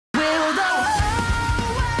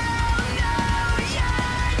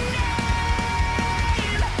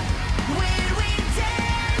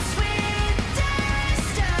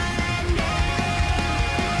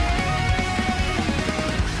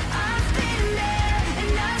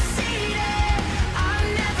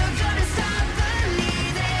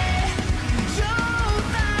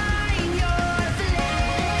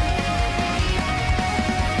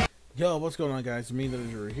Yo, what's going on, guys? Me,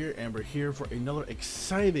 TheLemongamer here, and we're here for another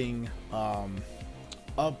exciting,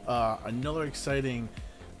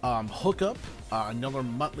 hookup, another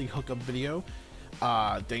monthly hookup video.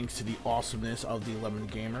 Thanks to the awesomeness of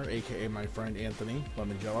TheLemongamer, aka my friend Anthony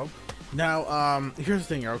Lemon. Now, here's the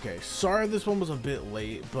thing. Okay, sorry this one was a bit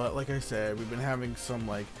late, but like I said, we've been having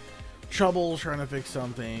some trouble trying to fix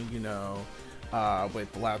something, you know.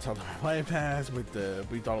 With the laptop that my wife has, we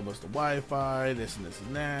thought it was the Wi-Fi, this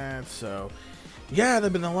and that. So yeah, there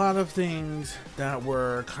have been a lot of things that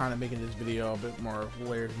were kind of making this video a bit more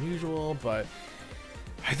layered than usual, but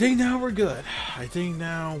I think now we're good. I think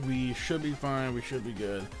now we should be fine, we should be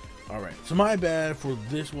good. Alright, so my bad for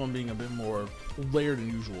this one being a bit more layered than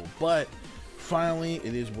usual, but finally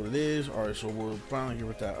it is what it is. Alright, so we're finally here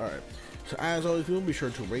with that. Alright. So as always, be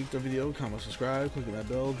sure to rate the video, comment, subscribe, click on that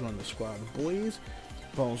bell, join the squad of boys.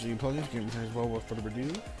 Follow us on your plugins, game time as well. Without further ado,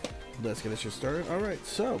 let's get this shit started. Alright,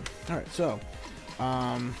 so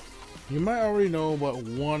you might already know what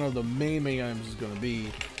one of the main items is gonna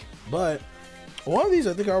be, but one of these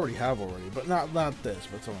I think I already have already, but not this,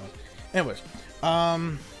 but something else.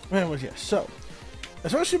 Anyways, yeah, so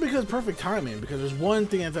especially because perfect timing, because there's one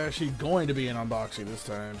thing that's actually going to be an unboxing this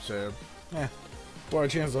time, so what are the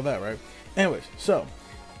chances of that, right? Anyways, so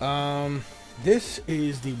this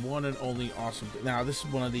is the one and only awesome thing. Now, this is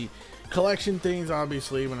one of the collection things,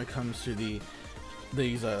 obviously, when it comes to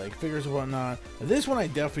these like figures and whatnot. This one I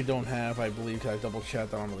definitely don't have, I believe, because I double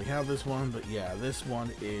checked. I don't really have this one, but yeah, this one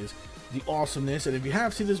is the awesomeness. And if you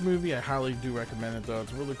have seen this movie, I highly do recommend it, though.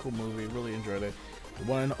 It's a really cool movie, really enjoyed it. The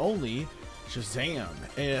one and only Shazam,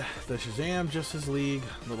 the Shazam Justice League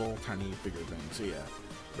little tiny figure thing. So yeah,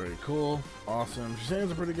 very cool, awesome.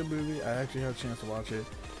 Shazam's a pretty good movie. I actually had a chance to watch it.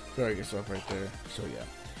 Very good stuff right there. So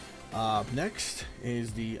yeah. Next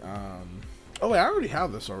is the oh wait, I already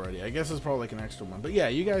have this already. I guess it's probably like an extra one. But yeah,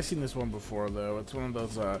 you guys seen this one before though. It's one of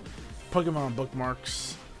those Pokemon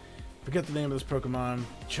bookmarks. Forget the name of this Pokemon,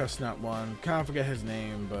 Chestnut one. Kind of forget his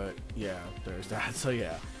name, but yeah, there's that. So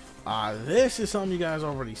yeah. This is something you guys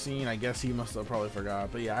already seen. I guess he must have probably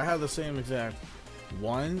forgot. But yeah, I have the same exact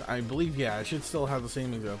one, I believe. Yeah, I should still have the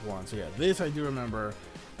same exact one. So yeah, this I do remember.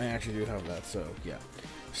 I actually do have that. So yeah,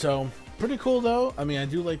 so pretty cool though. I mean, I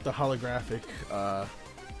do like the holographic.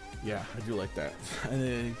 Yeah, I do like that. And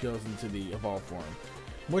then it goes into the evolved form,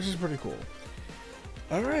 which is pretty cool.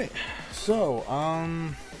 All right, so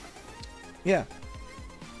yeah.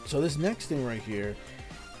 So this next thing right here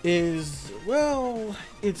is, well,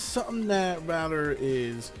 it's something that rather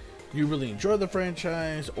is you really enjoy the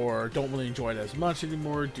franchise or don't really enjoy it as much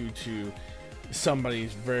anymore due to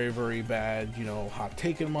somebody's very bad, you know, hot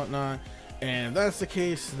take and whatnot. And if that's the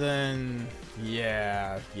case, then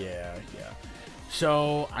yeah.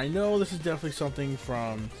 So I know this is definitely something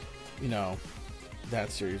from, you know, that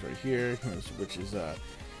series right here, which is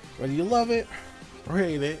whether you love it or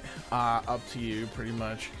hate it, up to you pretty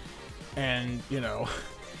much. And you know,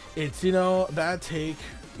 it's, you know, a bad take,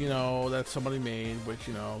 you know, that somebody made, which,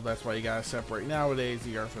 you know, that's why you gotta separate nowadays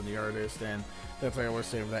the art from the artist. And that's why I always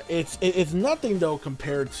say that it's nothing though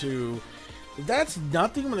compared to, that's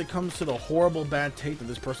nothing when it comes to the horrible bad take that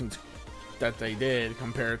this person's that they did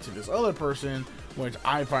compared to this other person, which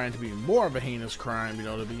I find to be more of a heinous crime, you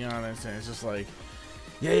know, to be honest. And it's just like,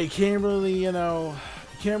 yeah, you can't really, you know,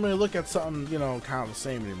 you can't really look at something, you know, kind of the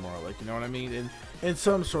same anymore, like, you know what I mean? In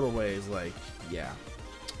some sort of ways, like, yeah.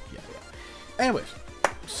 Anyways,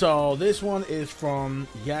 so this one is from,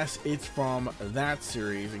 yes, it's from that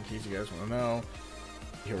series, in case you guys want to know.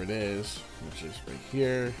 Here it is, which is right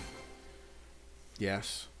here.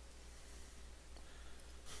 Yes.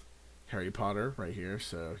 Harry Potter right here.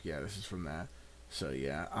 So yeah, this is from that. So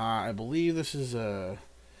yeah, I believe this is it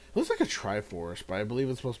looks like a Triforce, but I believe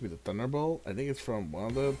it's supposed to be the Thunderbolt. I think it's from one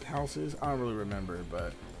of the houses. I don't really remember,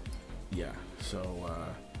 but yeah. So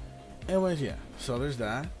anyways, yeah, so there's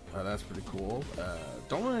that. That's pretty cool.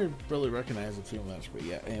 Don't really recognize it too much, but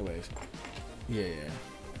yeah, anyways, yeah.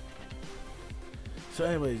 So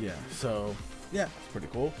anyways, yeah, so yeah, it's pretty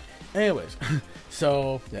cool. Anyways,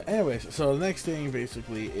 so yeah, so the next thing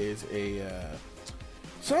basically is a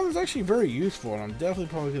something that's actually very useful, and I'm definitely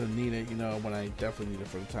probably gonna need it, you know, when I definitely need it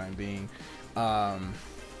for the time being.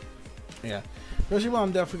 Yeah, especially when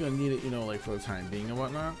I'm definitely gonna need it, you know, like for the time being and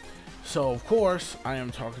whatnot. So of course I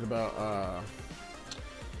am talking about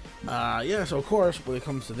yeah, so of course when it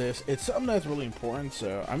comes to this, it's something that's really important.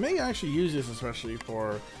 So I may actually use this especially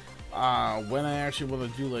for when I actually want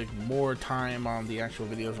to do like more time on the actual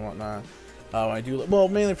videos and whatnot. I do, well,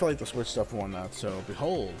 mainly for like the Switch stuff and whatnot. So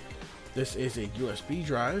behold, this is a USB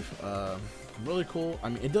drive. Really cool. I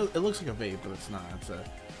mean, it looks like a vape, but it's not. It's a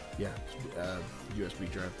yeah,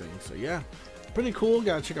 USB drive thing. So yeah, pretty cool.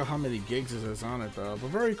 Gotta check out how many gigs is on it though. But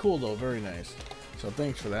very cool though, very nice. So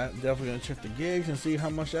thanks for that. Definitely gonna check the gigs and see how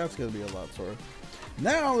much that's gonna be a lot for.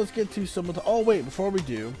 Now let's get to some of the. Oh wait, before we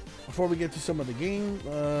get to some of the game,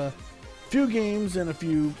 few games and a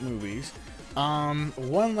few movies.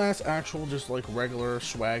 One last actual just like regular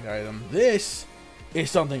swag item. This is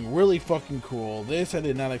something really fucking cool. This I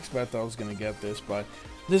did not expect I was gonna get this, but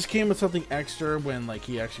this came with something extra when like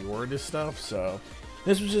he actually ordered his stuff. So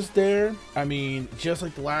this was just there. I mean, just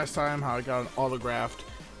like the last time, how I got an autographed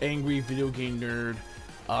Angry Video Game Nerd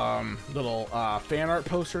little fan art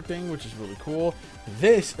poster thing, which is really cool.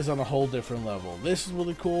 This is on a whole different level. This is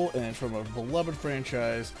really cool, and it's from a beloved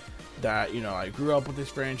franchise that, you know, I grew up with this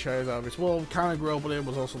franchise, obviously. Well, kind of grew up with it.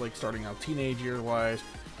 Was also like starting out teenage year wise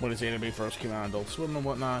when his anime first came out on Adult Swim and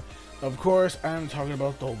whatnot. Of course, I'm talking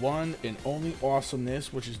about the one and only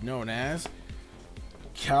awesomeness, which is known as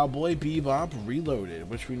Cowboy Bebop Reloaded,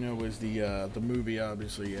 which we know is the movie,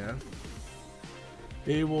 obviously. Yeah.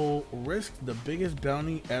 They will risk the biggest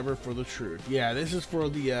bounty ever for the truth. Yeah, this is for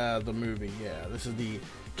the movie. Yeah, this is the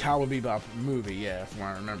Cowboy Bebop movie. Yeah, if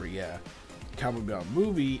I remember. Yeah, Cowboy Bebop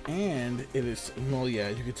movie, and it is, well, yeah,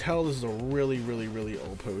 you can tell this is a really, really, really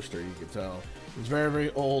old poster. You can tell it's very, very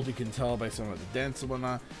old. You can tell by some of the dents and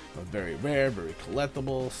whatnot. But very rare, very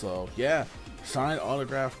collectible. So yeah, signed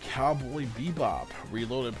autograph Cowboy Bebop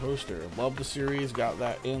Reloaded poster. Love the series. Got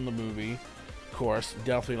that in the movie. Course,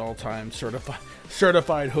 definitely an all-time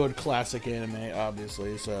certified hood classic anime,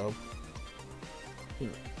 obviously. So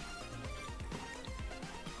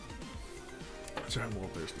sorry, I'm a little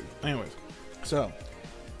thirsty. Anyways, so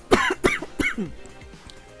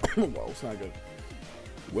whoa, it's not good.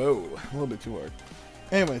 Whoa, a little bit too hard.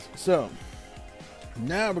 Anyways, so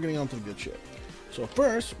now we're gonna get on to the good shit. So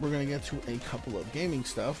first, we're gonna get to a couple of gaming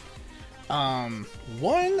stuff.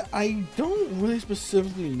 One, I don't really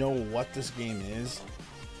specifically know what this game is,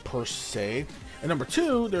 per se. And number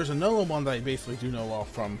two, there's another one that I basically do know off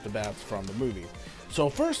from the bats from the movie. So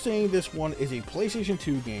first thing, this one is a PlayStation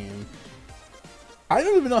 2 game. I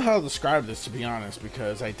don't even know how to describe this, to be honest,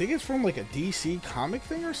 because I think it's from like a DC comic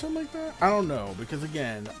thing or something like that. I don't know, because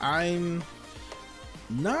again, I'm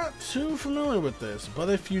not too familiar with this, but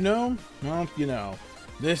if you know, well, you know.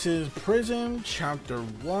 This is Prison Chapter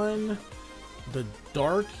 1. The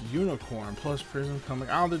Dark Unicorn plus Prison comic.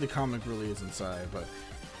 I don't think the comic really is inside, but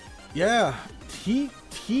yeah,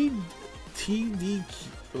 TDK.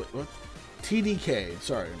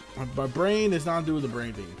 Sorry, my brain is not doing the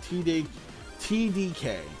brain thing.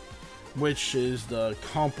 TDK, which is the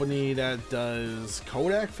company that does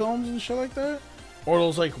Kodak films and shit like that, or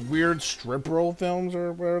those like weird strip roll films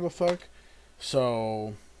or whatever the fuck.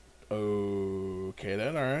 So, okay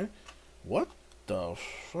then, all right. What the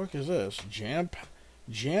fuck is this? Jam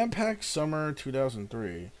Pack Summer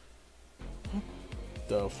 2003. What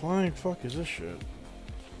the flying fuck is this shit?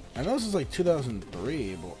 I know this is like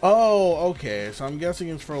 2003, but oh, okay. So I'm guessing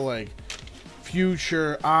it's for like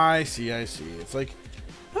future. I see. It's like,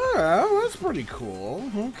 oh, that's pretty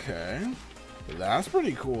cool. Okay, that's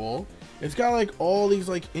pretty cool. It's got like all these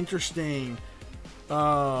like interesting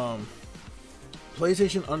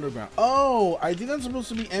PlayStation Underground. Oh, I think that's supposed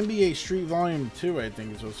to be NBA Street Volume 2, I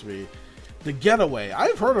think it's supposed to be. The Getaway.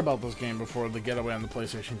 I've heard about this game before, The Getaway on the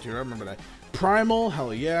PlayStation 2. I remember that. Primal,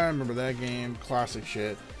 hell yeah, I remember that game. Classic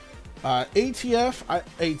shit. ATV,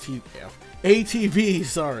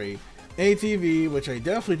 sorry. ATV, which I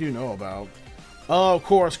definitely do know about. Oh, of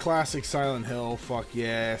course, classic Silent Hill. Fuck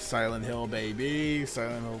yeah, Silent Hill, baby.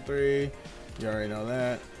 Silent Hill 3. You already know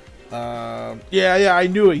that. Yeah, I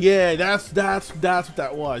knew it. Yeah, that's what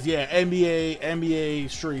that was. Yeah, NBA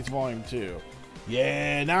Streets Volume 2.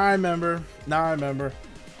 Yeah, now I remember. Now I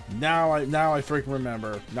freaking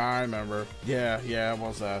remember. Now I remember. Yeah, it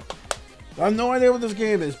was that. I have no idea what this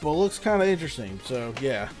game is, but it looks kind of interesting. So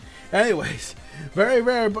yeah. Anyways, very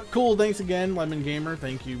rare but cool. Thanks again, LemonGamer.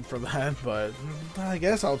 Thank you for that. But I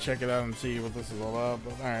guess I'll check it out and see what this is all about.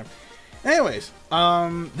 But all right. Anyways,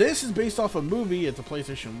 this is based off a movie. It's a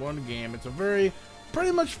PlayStation 1 game. It's a very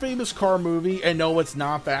pretty much famous car movie. And no, it's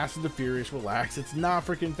not Fast and the Furious. Relax. It's not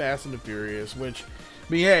freaking Fast and the Furious, which,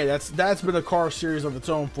 I mean, hey, that's been a car series of its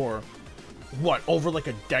own for what, over like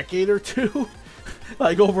a decade or two?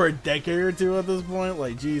 Like over a decade or two at this point.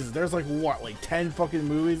 Like, Jesus, there's like what, like 10 fucking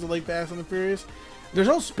movies of like Fast and the Furious? There's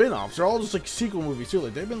no spin-offs. They're all just like sequel movies too.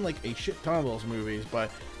 Like, they've been like a shit ton of those movies, but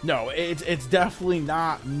no, it's definitely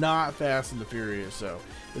not Fast and the Furious. So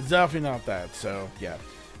it's definitely not that. So yeah.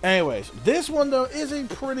 Anyways, this one though is a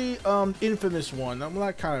pretty infamous one. Well,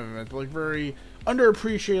 not kind of infamous, but like very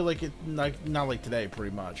underappreciated. Like not like today,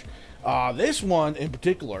 pretty much. This one in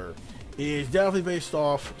particular is definitely based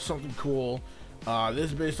off something cool.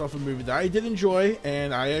 This is based off a movie that I did enjoy,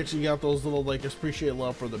 and I actually got those little, like, appreciate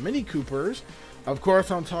love for the Mini Coopers. Of course,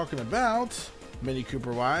 I'm talking about, Mini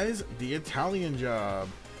Cooper wise, The Italian Job.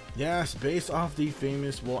 Yes, based off the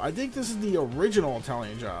famous, well, I think this is the original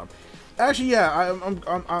Italian Job. Actually, yeah,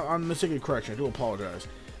 I'm mistaken. Correction, I do apologize.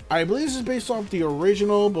 I believe this is based off the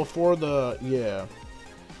original before the,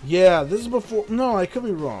 yeah, this is before, no, I could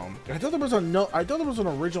be wrong. I thought there was an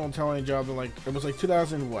original Italian Job that, like, it was like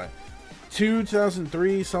 2000, what?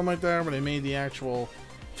 2003, something like that, when they made the actual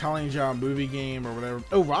Italian Job movie game or whatever.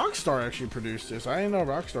 Oh, Rockstar actually produced this. I didn't know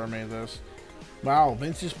Rockstar made this. Wow,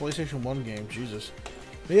 Vince's PlayStation 1 game, Jesus.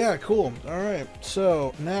 But yeah, cool. Alright,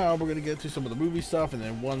 so now we're going to get to some of the movie stuff and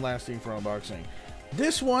then one last thing for unboxing.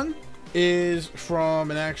 This one is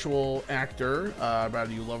from an actual actor,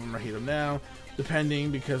 whether you love him or hate him now,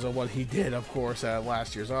 depending because of what he did, of course, at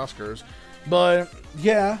last year's Oscars. But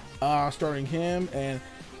yeah, starring him, and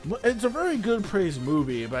it's a very good praised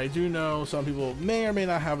movie, but I do know some people may or may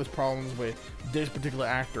not have his problems with this particular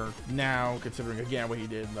actor now, considering, again, what he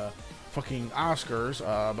did in the fucking Oscars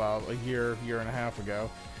about a year and a half ago.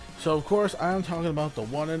 So, of course, I'm talking about the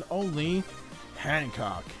one and only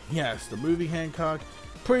Hancock. Yes, the movie Hancock.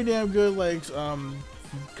 Pretty damn good, like,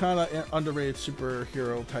 kind of underrated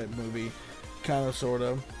superhero type movie. Kind of, sort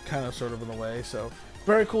of in a way, so...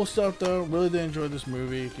 Very cool stuff, though. Really did enjoy this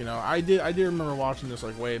movie. You know, I did remember watching this,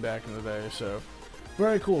 like, way back in the day, so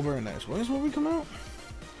very cool, very nice. When does this movie come out?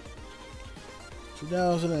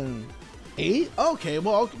 2008? Okay,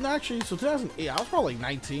 well, actually, so 2008, I was probably like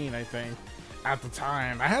 19, I think, at the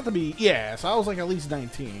time. I had to be, yeah, so I was like at least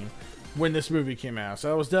 19 when this movie came out.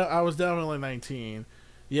 So I was definitely 19.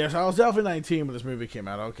 Yes, I was definitely 19 when this movie came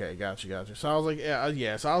out. Okay, gotcha. So I was like,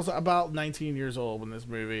 yeah, so I was about 19 years old when this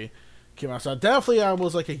movie came out. So definitely I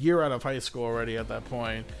was like a year out of high school already at that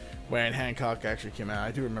point when Hancock actually came out.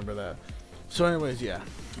 I do remember that. So anyways, yeah.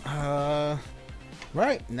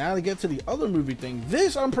 Right, now to get to the other movie thing.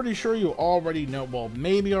 This I'm pretty sure you already know. Well,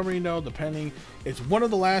 maybe already know, depending. It's one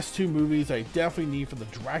of the last two movies I definitely need for the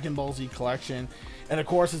Dragon Ball Z collection. And of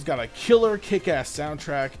course, it's got a killer kick-ass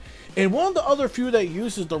soundtrack. And one of the other few that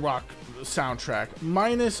uses the rock soundtrack.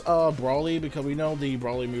 Minus Broly, because we know the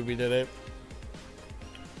Broly movie did it.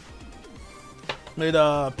 With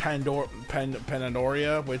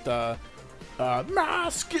Pandoria with my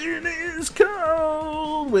skin is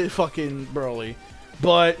cold with fucking Broly.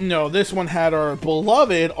 But no, this one had our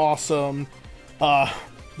beloved awesome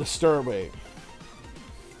Disturbed.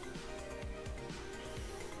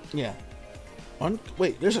 Yeah.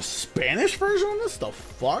 Wait, there's a Spanish version of this? The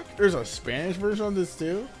fuck? There's a Spanish version of this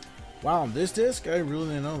too? Wow, this disc? I really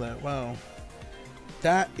didn't know that. Wow.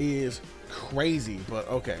 That is crazy, but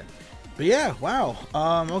okay. But yeah, wow.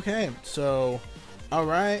 Okay, so, all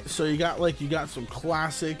right. So you got some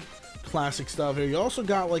classic stuff here. You also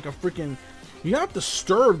got like a freaking, you got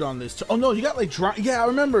Disturbed on this too. Oh no, you got like, yeah, I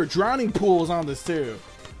remember Drowning Pool was on this too.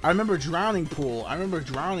 I remember Drowning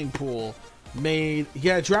Pool made,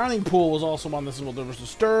 yeah, Drowning Pool was also on this as well. There was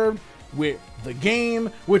Disturbed with the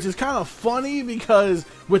game, which is kind of funny because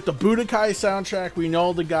with the Budokai soundtrack, we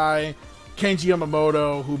know the guy Kenji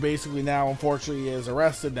Yamamoto, who basically now unfortunately is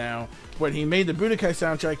arrested now. When he made the Budokai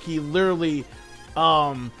soundtrack, he literally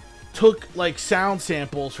took like sound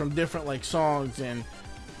samples from different like songs, and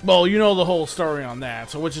well, you know the whole story on that.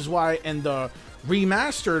 So which is why in the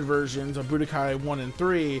remastered versions of Budokai 1 and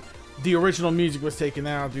 3, the original music was taken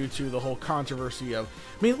out due to the whole controversy of,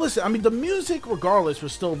 I mean, listen, I mean, the music regardless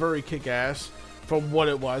was still very kick-ass for what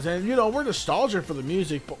it was. And, you know, we're nostalgic for the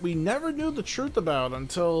music, but we never knew the truth about it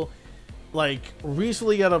until, like,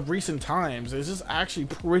 recently out of recent times. It's just actually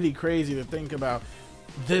pretty crazy to think about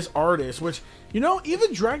this artist, which, you know,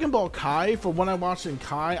 even Dragon Ball Kai, for when I watched in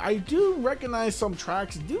Kai, I do recognize some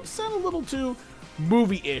tracks do sound a little too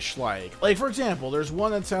movie-ish like. Like, for example, there's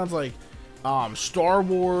one that sounds like Star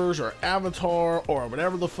Wars or Avatar or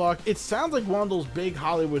whatever the fuck. It sounds like one of those big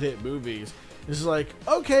Hollywood hit movies. It's like,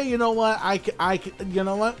 okay, you know what?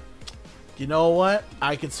 You know what?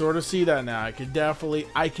 I could sort of see that now. I could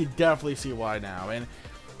definitely see why now. And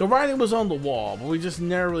the writing was on the wall, but we just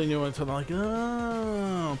never really knew until like,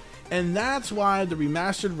 oh. And that's why the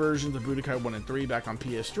remastered versions of Budokai 1 and 3 back on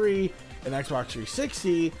PS3 and Xbox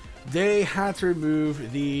 360, they had to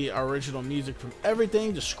remove the original music from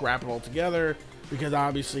everything, just scrap it all together, because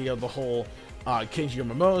obviously of the whole Kenji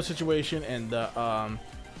Yamamoto situation and the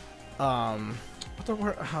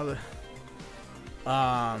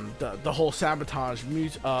the whole sabotage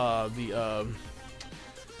music, God,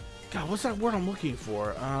 what's that word I'm looking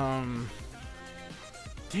for?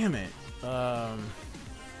 Damn it.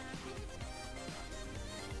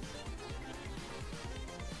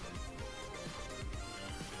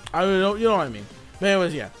 I mean, you know what I mean. But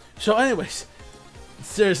anyways, yeah. So anyways,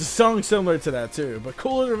 there's a song similar to that too. But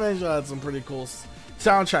Cooler's Revenge had some pretty cool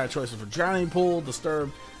soundtrack choices for Drowning Pool,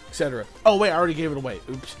 Disturbed, etc. Oh wait, I already gave it away.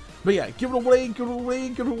 Oops. But yeah, give it away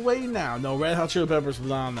now. No, Red Hot Chili Peppers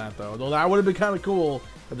was on that though. Though that would have been kind of cool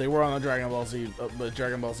if they were on the Dragon Ball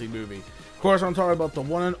Z movie. Of course, I'm talking about the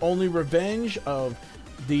one and only revenge of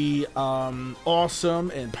the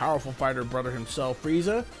awesome and powerful fighter brother himself,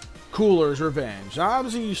 Frieza. Cooler's Revenge. Now,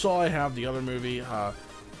 obviously, you saw I have the other movie,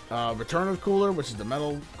 Return of Cooler, which is the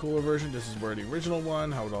Metal Cooler version. This is where the original one,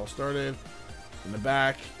 how it all started. In the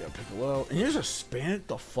back, you got Piccolo. And here's a Spanish,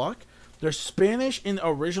 the fuck? There's Spanish in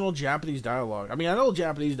original Japanese dialogue. I mean, I know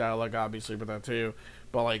Japanese dialogue, obviously, for that too.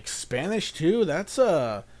 But, like, Spanish too? That's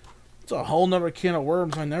a whole nother can of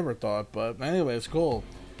worms I never thought. But, anyway, it's cool.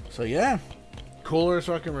 So, yeah. Cooler's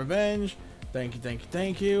fucking Revenge.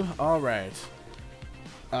 Thank you. Alright.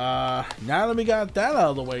 Now that we got that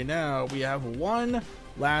out of the way, now we have one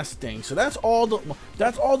last thing. So that's all the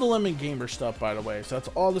Lemon Gamer stuff, by the way. So that's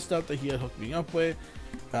all the stuff that he had hooked me up with.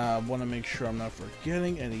 Want to make sure I'm not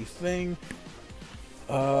forgetting anything.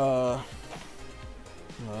 No,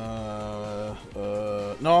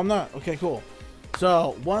 I'm not. Okay, cool.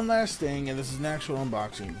 So one last thing, and this is an actual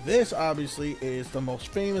unboxing. This obviously is the most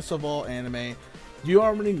famous of all anime. You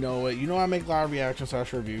already know it. You know I make live reactions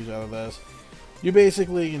 / reviews out of this. You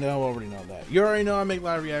basically, you know, already know that. You already know I make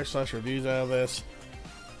live reactions / reviews out of this.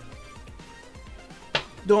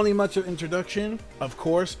 Don't need much of introduction. Of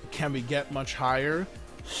course, can we get much higher?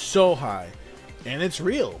 So high. And it's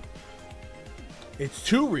real. It's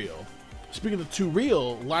too real. Speaking of too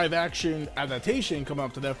real, live action adaptation coming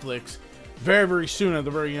up to Netflix very, very soon at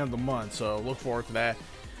the very end of the month. So look forward to that.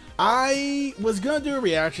 I was going to do a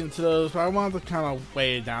reaction to those, but I wanted to kind of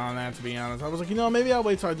weigh it down on that, to be honest. I was like, you know, maybe I'll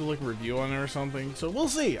wait till I do like a review on it or something. So we'll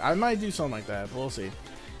see. I might do something like that. We'll see.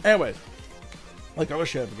 Anyways. Like, I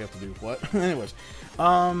wish I forgot to do what. Anyways.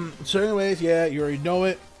 So anyways, yeah, you already know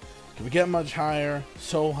it. Can we get much higher?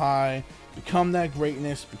 So high. Become that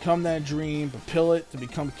greatness. Become that dream. Propel it to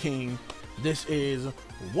become king. This is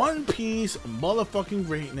One Piece motherfucking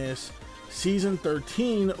greatness. Season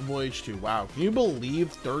 13, Voyage 2. Wow, can you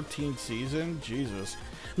believe 13th season? Jesus.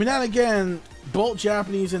 I mean, then again, both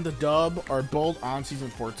Japanese and the dub are both on season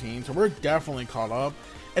 14, so we're definitely caught up.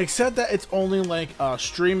 Except that it's only like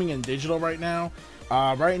streaming and digital right now.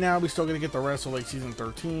 Right now, we still gonna get the rest of like season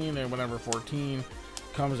 13 and whenever 14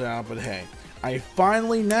 comes out. But hey, I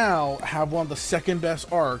finally now have one of the second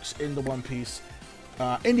best arcs in the One Piece,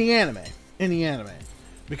 in the anime.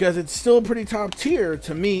 Because it's still pretty top tier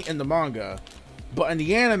to me in the manga. But in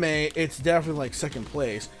the anime, it's definitely like second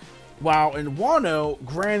place. While in Wano,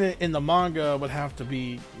 granted in the manga would have to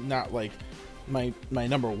be not like my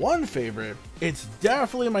number one favorite. It's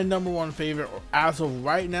definitely my number one favorite as of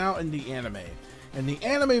right now in the anime. In the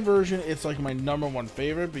anime version, it's like my number one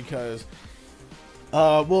favorite because,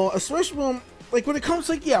 well, especially when, like when it comes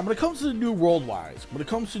to, when it comes to the New World wise,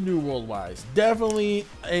 definitely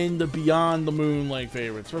in the Beyond the Moon like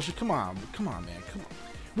favorites. Especially, come on, man, come on.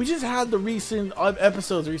 We just had the recent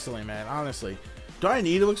episodes recently, man. Honestly, do I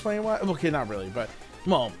need to explain why? Okay, not really, but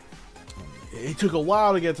well, it took a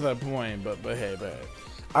while to get to that point. But hey.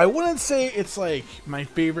 I wouldn't say it's like my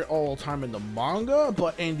favorite all time in the manga,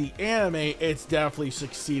 but in the anime, it's definitely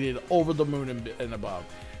succeeded over the moon and above.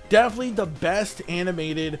 Definitely the best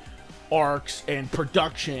animated arcs and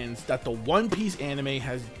productions that the One Piece anime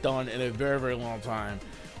has done in a very, very long time.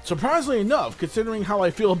 Surprisingly enough, considering how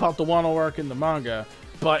I feel about the Wano arc in the manga,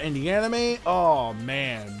 but in the anime, oh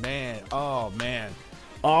man.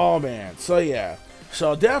 So yeah.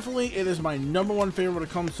 So definitely it is my number one favorite when it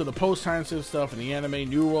comes to the post-time skip stuff and the anime,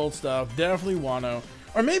 New World stuff. Definitely Wano.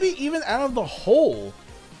 Or maybe even out of the whole.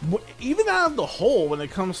 When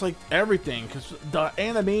it comes to like everything. Because the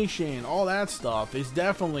animation, all that stuff is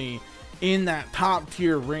definitely in that top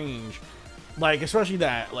tier range. Like, especially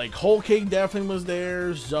that. Like, Whole Cake definitely was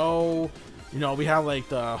there. Zoe. You know, we have like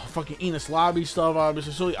the fucking Enos Lobby stuff,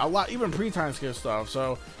 obviously. So a lot, even pre-time skip stuff.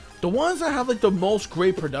 So the ones that have like the most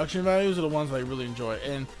great production values are the ones that I really enjoy,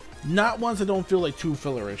 and not ones that don't feel like too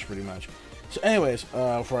fillerish, pretty much. So, anyways,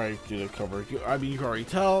 before I do the cover, I mean, you can already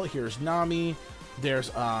tell. Here's Nami.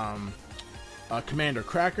 There's Commander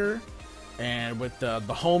Cracker, and with the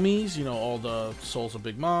homies, you know, all the souls of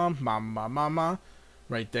Big Mom, Mama,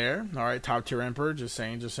 right there. All right, top tier Emperor. Just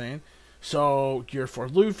saying. So Gear for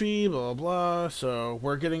Luffy, blah blah. So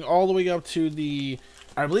we're getting all the way up to the.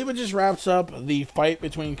 I believe it just wraps up the fight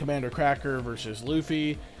between Commander Cracker versus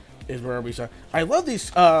Luffy is where we start. I love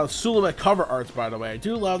these silhouette cover arts, by the way. I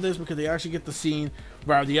do love this because they actually get the scene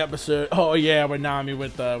where the episode. Oh yeah, with Nami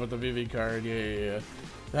with the Vivi card. Yeah.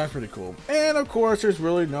 That's pretty cool. And of course, there's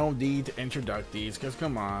really no need to introduce these, because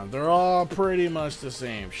come on, they're all pretty much the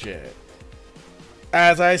same shit.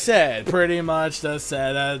 As I said, pretty much the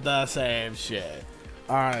same shit.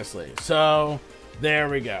 Honestly. So, there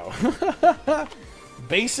we go.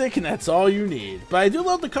 Basic, and that's all you need. But I do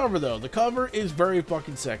love the cover, though. The cover is very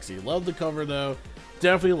fucking sexy. Love the cover, though.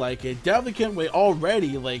 Definitely like it. Definitely can't wait.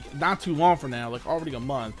 Already, like, not too long from now, like, already a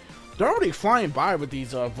month. They're already flying by with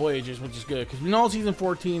these voyages, which is good. Because we know Season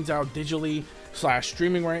 14's out digitally /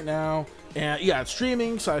 streaming right now. And, yeah, it's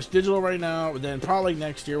streaming / digital right now. And then probably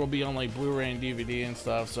next year will be on, like, Blu-ray and DVD and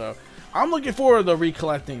stuff. So, I'm looking forward to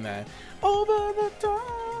recollecting that. Over the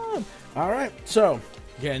top. Alright, so...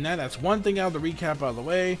 again, that's one thing out of the recap out of the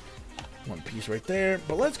way. One piece right there.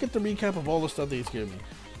 But let's get the recap of all the stuff that he's given me.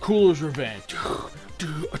 Cooler's Revenge.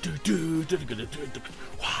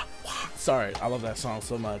 Sorry, I love that song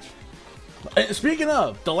so much. And speaking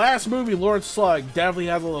of, the last movie, Lord Slug, definitely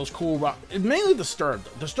has all those cool rock. Mainly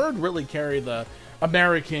Disturbed. Disturbed really carried the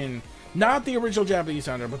American, not the original Japanese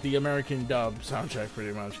soundtrack, but the American dub soundtrack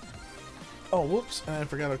pretty much. Oh, whoops. And I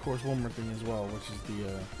forgot, of course, one more thing as well, which is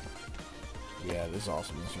the... yeah, this is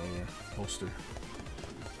awesome. This right here. Poster.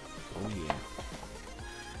 Oh, yeah.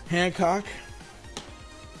 Hancock.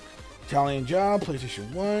 Italian Job.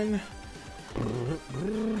 PlayStation 1.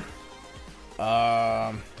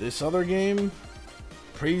 This other game.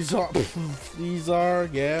 Pleasar.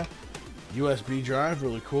 Yeah. USB drive.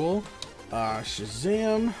 Really cool.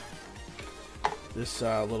 Shazam. This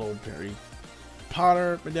little Harry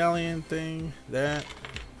Potter medallion thing. That.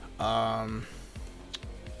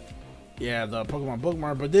 Yeah, the Pokemon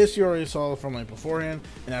bookmark, but this you already saw from like beforehand,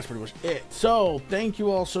 and that's pretty much it. So, thank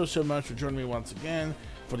you all so much for joining me once again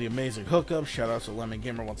for the amazing hookup. Shout out to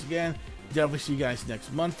TheLemongamer once again. Definitely see you guys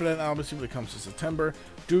next month for that, obviously, when it comes to September.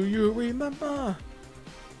 Do you remember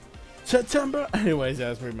September? Anyways,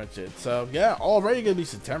 that's pretty much it. So, yeah, already gonna be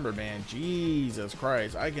September, man. Jesus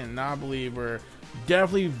Christ. I cannot believe we're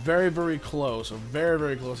definitely very close, or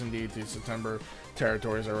very close indeed to September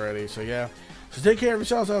territories already. So, yeah. So take care of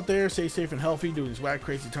yourselves out there. Stay safe and healthy during these whack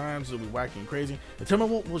crazy times. It'll be wacky and crazy. And tell me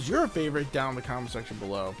what was your favorite down in the comment section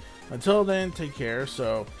below. Until then, take care.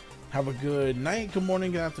 So have a good night, good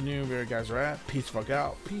morning, good afternoon, wherever you guys are at. Peace fuck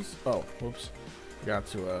out. Peace. Oh, whoops. Forgot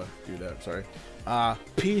to do that. Sorry.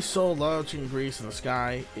 Peace, soul, love, chicken grease, and the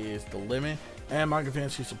sky is the limit. And manga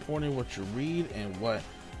fans, keep supporting what you read and what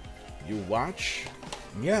you watch.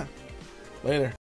 Yeah. Later.